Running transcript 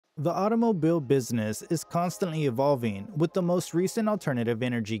The automobile business is constantly evolving, with the most recent alternative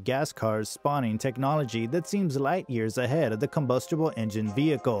energy gas cars spawning technology that seems light years ahead of the combustible engine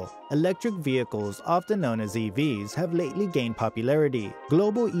vehicle. Electric vehicles, often known as EVs, have lately gained popularity.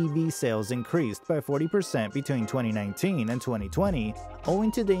 Global EV sales increased by 40% between 2019 and 2020,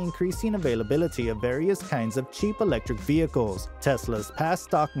 owing to the increasing availability of various kinds of cheap electric vehicles, Tesla's past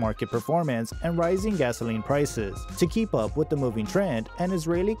stock market performance, and rising gasoline prices. To keep up with the moving trend, an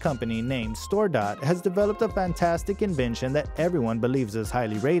Israeli company named StoreDot has developed a fantastic invention that everyone believes is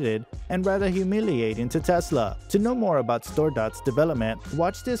highly rated and rather humiliating to Tesla. To know more about StoreDot's development,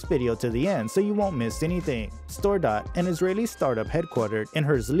 watch this video to the end so you won't miss anything. StoreDot, an Israeli startup headquartered in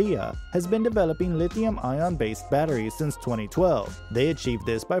Herzliya, has been developing lithium-ion based batteries since 2012. They achieved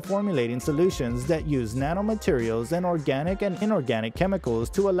this by formulating solutions that use nanomaterials and organic and inorganic chemicals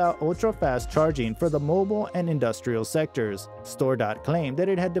to allow ultra-fast charging for the mobile and industrial sectors. StoreDot claimed that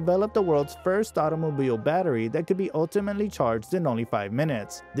it had developed the world's first automobile battery that could be ultimately charged in only 5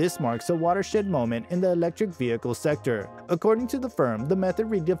 minutes. This marks a watershed moment in the electric vehicle sector. According to the firm, the method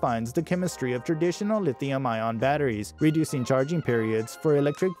redefines the chemistry of traditional lithium-ion batteries, reducing charging periods for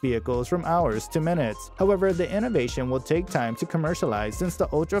electric vehicles from hours to minutes. However, the innovation will take time to commercialize since the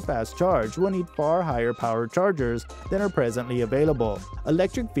ultra-fast charge will need far higher power chargers than are presently available.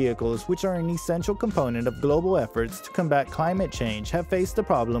 Electric vehicles, which are an essential component of global efforts to combat climate change, have faced the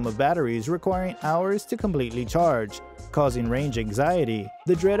problem of batteries requiring hours to completely charge, causing range anxiety,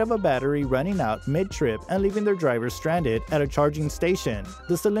 the dread of a battery running out mid-trip and leaving their driver stranded at a charging station.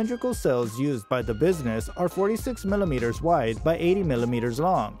 The cylindrical cells used by the business are 46 mm wide by 80 mm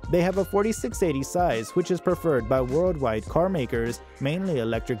long. They have a 4680 size, which is preferred by worldwide car makers, mainly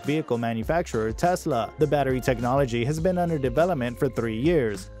electric vehicle manufacturer Tesla. The battery technology has been under development for 3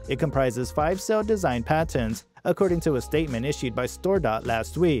 years. It comprises 5 cell design patents, according to a statement issued by StoreDot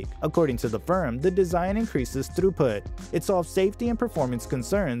last week. According to the firm, the design increases throughput. It solves safety and performance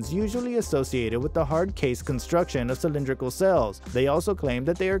concerns usually associated with the hard case construction of cylindrical cells. They also claim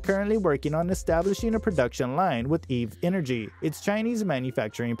that they are currently working on establishing a production line with Eve Energy, its Chinese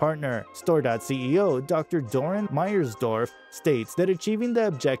manufacturing partner. StoreDot CEO Dr. Doran Meyersdorf states that achieving the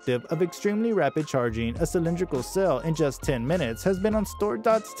objective of extremely rapid charging a cylindrical cell in just 10 minutes has been on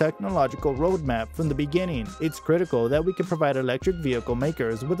StoreDot's technological roadmap from the beginning. It's critical that we can provide electric vehicle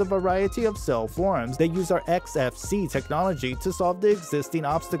makers with a variety of cell forms that use our XFC technology to solve the existing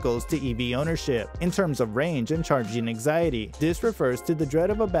obstacles to EV ownership. In terms of range and charging anxiety, this refers to the dread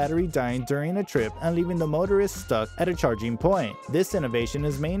of a battery dying during a trip and leaving the motorist stuck at a charging point. This innovation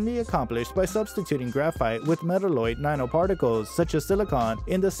is mainly accomplished by substituting graphite with metalloid nanoparticles such as silicon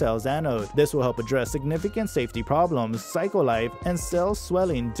in the cell's anode. This will help address significant safety problems, cycle life, and cell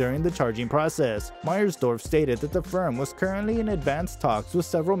swelling during the charging process. Meyersdorf stated that the firm was currently in advanced talks with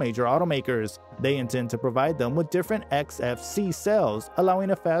several major automakers. They intend to provide them with different XFC cells,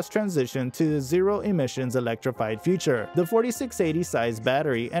 allowing a fast transition to a zero-emissions electrified future. The 4680 size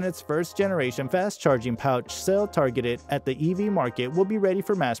battery and its first-generation fast-charging pouch cell targeted at the EV market will be ready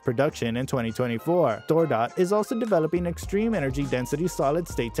for mass production in 2024. StoreDot is also developing extreme energy density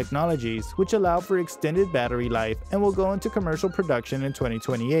solid-state technologies, which allow for extended battery life and will go into commercial production in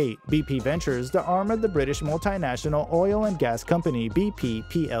 2028. BP Ventures, the arm of the British multinational oil and gas company BP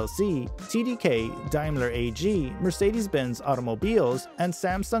plc, TDK, Daimler AG, Mercedes-Benz Automobiles, and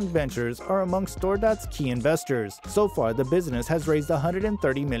Samsung Ventures are among StoreDot's key investors. So far, the business has raised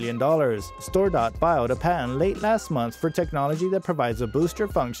 $130 million. StoreDot filed a patent late last month for technology that provides a booster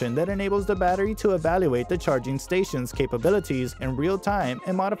function that enables the battery to evaluate the charging station's capabilities in real time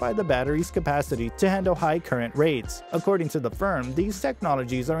and modify the battery's capacity to handle high current rates. According to the firm, these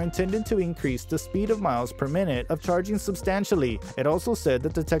technologies are intended to increase the speed of miles per minute of charging substantially. It also said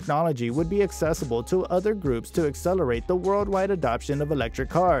that the technology would be accessible to other groups to accelerate the worldwide adoption of electric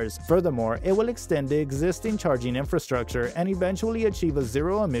cars. Furthermore, it will extend the existing charging infrastructure and eventually achieve a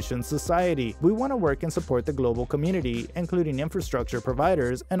zero-emission society. We want to work and support the global community, including infrastructure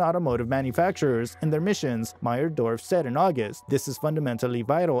providers and automotive manufacturers, in their missions, Meyersdorf said in August. This is fundamentally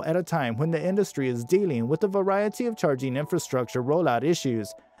vital at a time when the industry is dealing with a variety of charging infrastructure rollout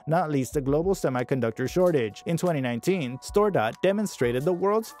issues, not least the global semiconductor shortage. In 2019, StoreDot demonstrated the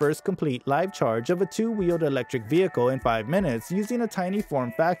world's first complete live charge of a two-wheeled electric vehicle in 5 minutes using a tiny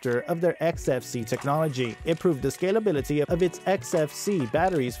form factor of their XFC technology. It proved the scalability of its XFC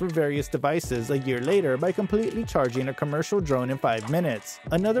batteries for various devices a year later by completely charging a commercial drone in 5 minutes.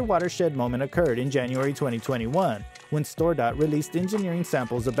 Another watershed moment occurred in January 2021, when StoreDot released engineering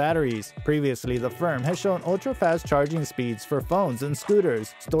samples of batteries. Previously, the firm has shown ultra-fast charging speeds for phones and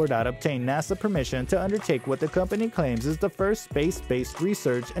scooters. StoreDot obtained NASA permission to undertake what the company claims is the first space-based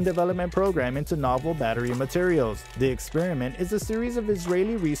research and development program into novel battery materials. The experiment is a series of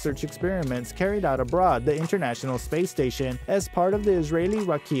Israeli research experiments carried out abroad the International Space Station as part of the Israeli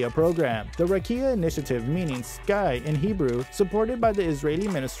Rakia program. The Rakia initiative, meaning sky in Hebrew, supported by the Israeli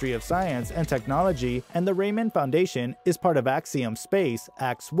Ministry of Science and Technology and the Raymond Foundation, is part of Axiom Space,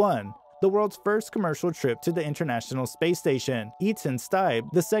 AX-1, the world's first commercial trip to the International Space Station. Eitan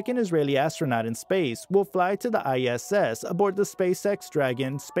Steib, the second Israeli astronaut in space, will fly to the ISS aboard the SpaceX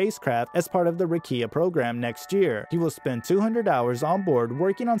Dragon spacecraft as part of the Rakia program next year. He will spend 200 hours on board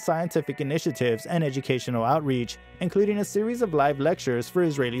working on scientific initiatives and educational outreach, including a series of live lectures for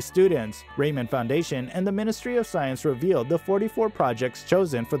Israeli students. Raymond Foundation and the Ministry of Science revealed the 44 projects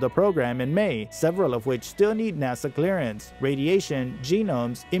chosen for the program in May, several of which still need NASA clearance: radiation,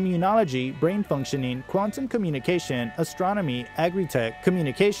 genomes, immunology, brain functioning, quantum communication, astronomy, agri-tech,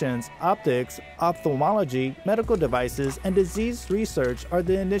 communications, optics, ophthalmology, medical devices, and disease research are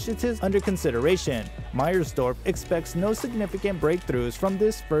the initiatives under consideration. Meyersdorf expects no significant breakthroughs from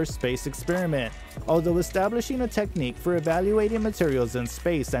this first space experiment, although establishing a technique for evaluating materials in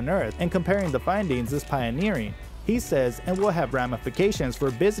space and Earth and comparing the findings is pioneering. He says, and will have ramifications for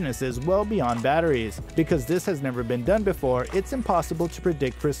businesses well beyond batteries. Because this has never been done before, it's impossible to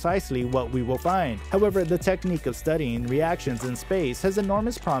predict precisely what we will find. However, the technique of studying reactions in space has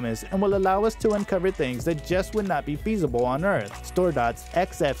enormous promise and will allow us to uncover things that just would not be feasible on Earth. StoreDot's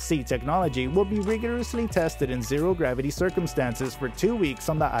XFC technology will be rigorously tested in zero-gravity circumstances for 2 weeks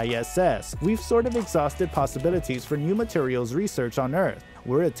on the ISS. We've sort of exhausted possibilities for new materials research on Earth.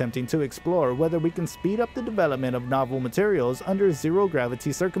 We're attempting to explore whether we can speed up the development of novel materials under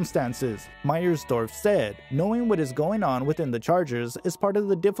zero-gravity circumstances. Meyersdorf said, knowing what is going on within the chargers is part of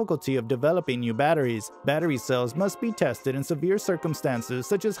the difficulty of developing new batteries. Battery cells must be tested in severe circumstances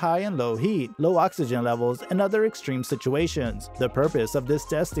such as high and low heat, low oxygen levels, and other extreme situations. The purpose of this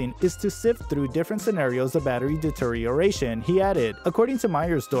testing is to sift through different scenarios of battery deterioration, he added. According to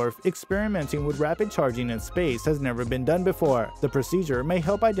Meyersdorf, experimenting with rapid charging in space has never been done before. The procedure may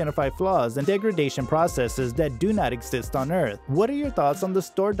help identify flaws and degradation processes that do not exist on Earth. What are your thoughts on the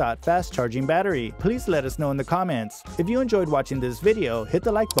StoreDot fast charging battery? Please let us know in the comments. If you enjoyed watching this video, hit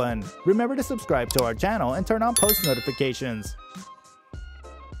the like button. Remember to subscribe to our channel and turn on post notifications.